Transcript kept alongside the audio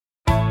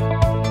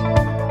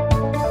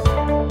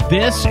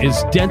This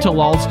is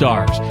Dental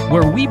All-Stars,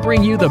 where we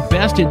bring you the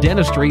best in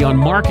dentistry on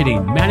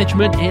marketing,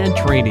 management, and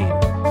training.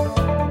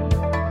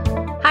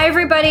 Hi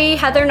everybody,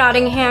 Heather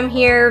Nottingham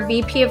here,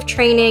 VP of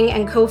Training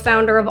and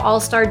co-founder of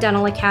All-Star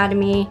Dental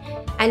Academy.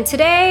 And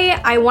today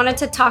I wanted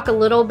to talk a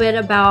little bit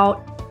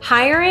about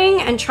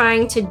hiring and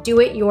trying to do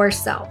it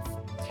yourself.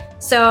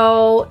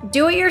 So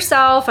do it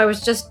yourself, I was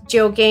just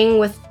joking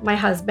with my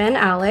husband,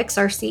 Alex,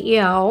 our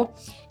CEO,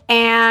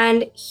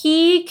 and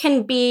he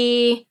can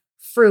be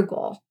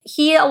frugal.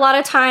 A lot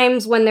of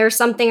times when there's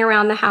something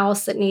around the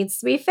house that needs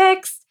to be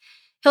fixed,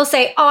 he'll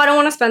say, I don't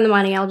want to spend the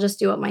money. I'll just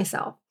do it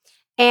myself.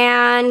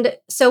 And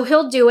so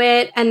he'll do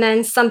it and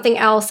then something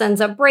else ends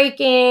up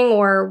breaking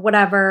or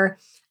whatever.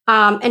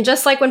 And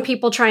just like when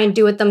people try and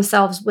do it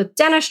themselves with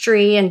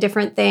dentistry and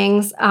different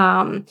things,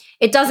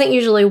 it doesn't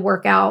usually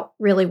work out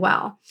really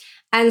well.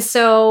 And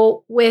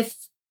so with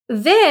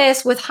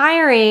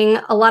hiring,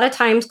 a lot of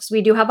times, because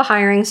we do have a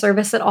hiring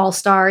service at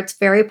All-Star, it's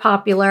very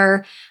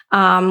popular.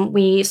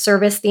 We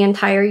service the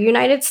entire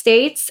United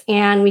States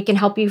and we can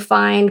help you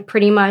find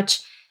pretty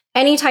much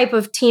any type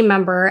of team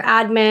member,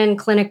 admin,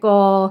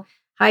 clinical,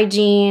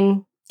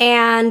 hygiene.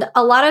 And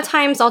a lot of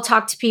times I'll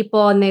talk to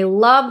people and they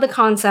love the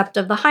concept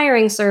of the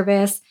hiring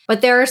service,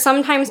 but there are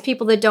sometimes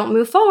people that don't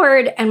move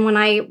forward. And when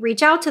I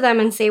reach out to them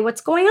and say,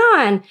 what's going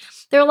on?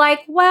 They're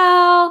like,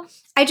 well,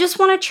 I just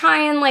want to try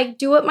and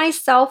do it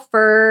myself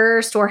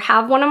first or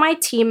have one of my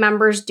team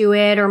members do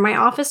it or my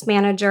office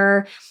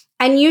manager.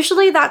 And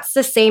usually that's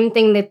the same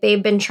thing that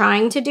they've been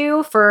trying to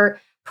do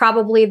for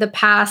probably the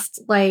past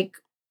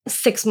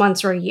 6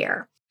 months or a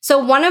year. So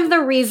one of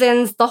the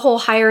reasons the whole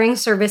hiring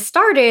service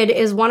started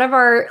is one of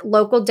our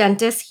local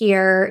dentists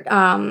here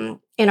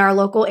in our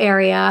local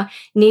area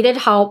needed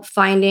help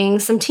finding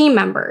some team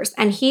members.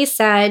 And he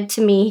said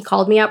to me, he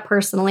called me up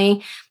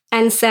personally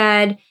and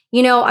said,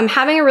 I'm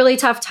having a really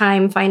tough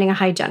time finding a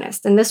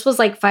hygienist. And this was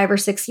 5 or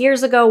 6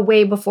 years ago,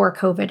 way before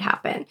COVID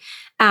happened.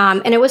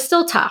 And it was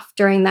still tough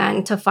during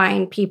then to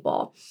find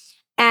people.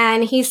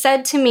 And he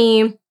said to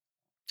me,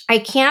 I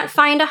can't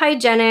find a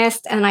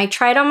hygienist and I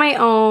tried on my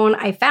own.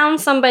 I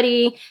found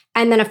somebody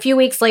and then a few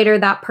weeks later,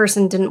 that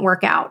person didn't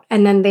work out.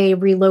 And then they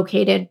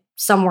relocated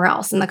somewhere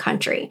else in the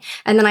country.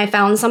 And then I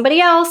found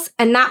somebody else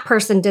and that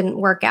person didn't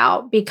work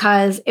out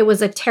because it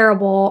was a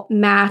terrible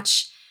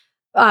match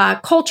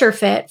culture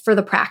fit for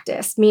the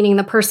practice, meaning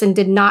the person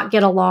did not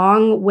get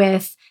along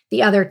with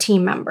the other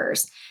team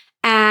members.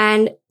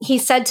 And he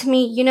said to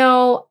me,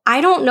 I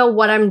don't know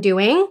what I'm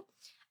doing.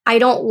 I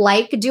don't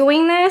like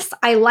doing this.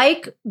 I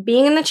like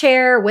being in the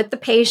chair with the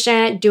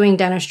patient doing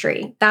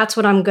dentistry. That's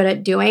what I'm good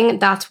at doing.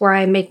 That's where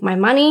I make my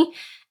money.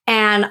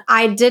 And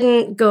I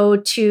didn't go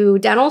to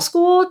dental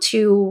school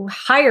to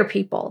hire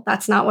people.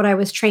 That's not what I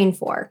was trained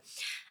for.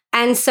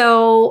 And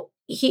so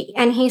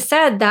he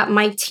said that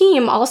my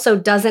team also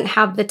doesn't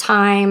have the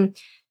time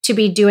to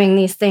be doing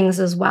these things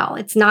as well.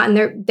 It's not in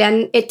there.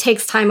 Then it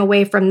takes time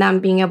away from them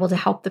being able to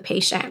help the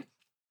patient.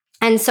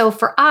 And so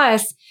for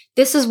us,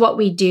 this is what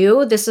we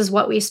do. This is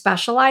what we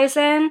specialize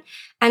in.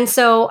 And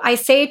so I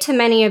say to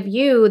many of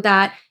you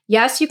that,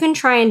 yes, you can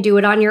try and do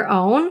it on your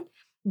own,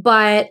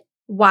 but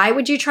why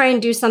would you try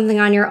and do something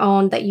on your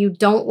own that you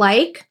don't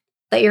like,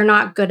 that you're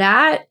not good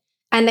at,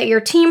 and that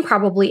your team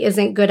probably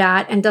isn't good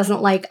at and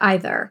doesn't like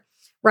either,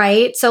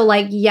 right? So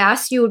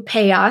yes, you would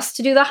pay us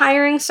to do the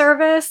hiring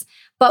service,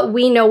 but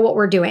we know what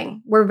we're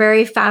doing. We're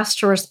very fast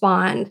to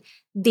respond.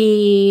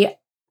 The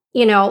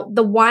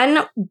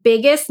one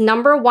biggest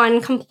number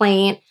one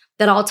complaint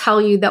that I'll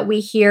tell you that we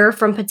hear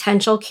from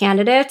potential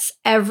candidates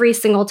every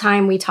single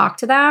time we talk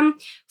to them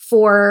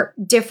for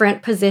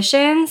different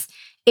positions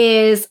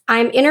is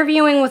I'm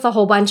interviewing with a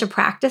whole bunch of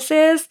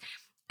practices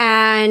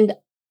and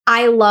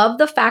I love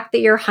the fact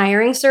that your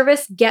hiring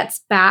service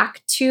gets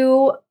back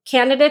to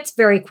candidates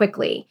very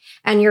quickly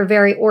and you're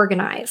very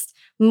organized.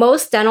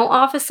 Most dental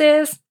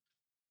offices,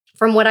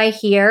 from what I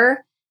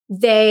hear,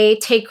 they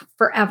take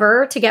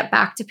forever to get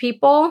back to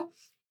people.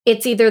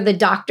 It's either the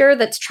doctor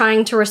that's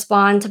trying to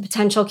respond to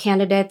potential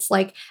candidates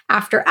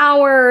after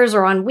hours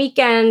or on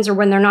weekends or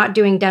when they're not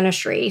doing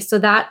dentistry. So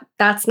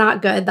that's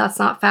not good. That's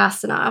not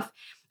fast enough.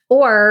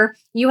 Or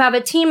you have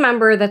a team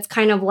member that's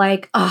kind of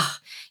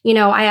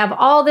I have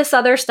all this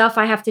other stuff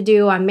I have to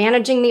do. I'm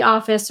managing the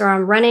office or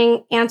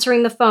I'm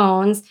answering the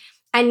phones.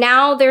 And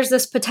now there's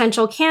this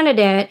potential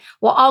candidate.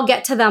 Well, I'll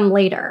get to them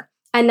later.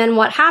 And then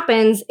what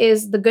happens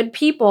is the good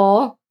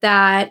people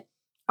that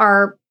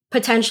are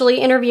potentially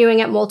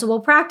interviewing at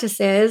multiple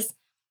practices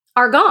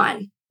are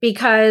gone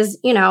because,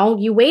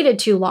 you waited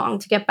too long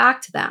to get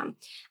back to them.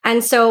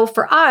 And so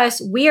for us,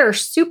 we are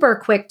super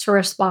quick to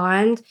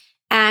respond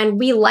and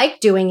we like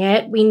doing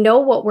it. We know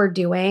what we're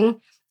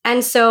doing.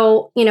 And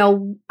so,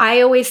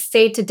 I always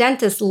say to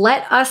dentists,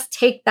 let us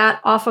take that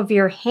off of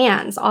your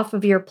hands, off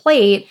of your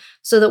plate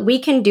so that we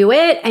can do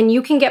it and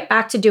you can get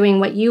back to doing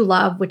what you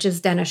love, which is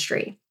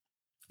dentistry.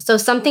 So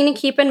something to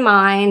keep in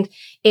mind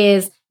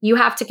is you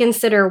have to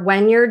consider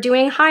when you're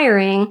doing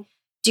hiring,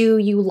 do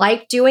you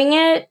like doing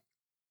it?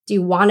 Do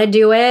you want to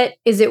do it?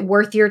 Is it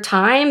worth your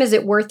time? Is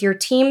it worth your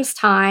team's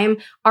time?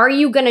 Are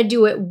you going to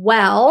do it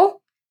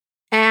well?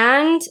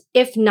 And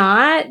if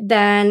not,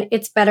 then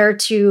it's better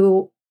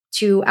to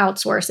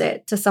outsource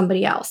it to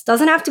somebody else.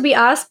 Doesn't have to be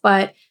us,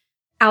 but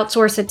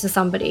outsource it to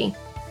somebody.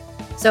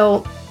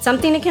 So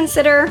something to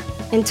consider.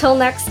 Until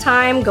next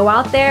time, go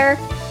out there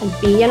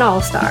and be an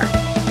all-star.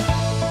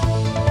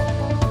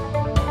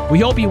 We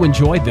hope you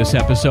enjoyed this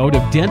episode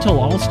of Dental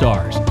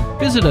All-Stars.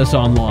 Visit us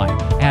online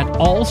at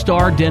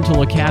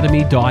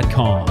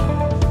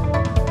allstardentalacademy.com.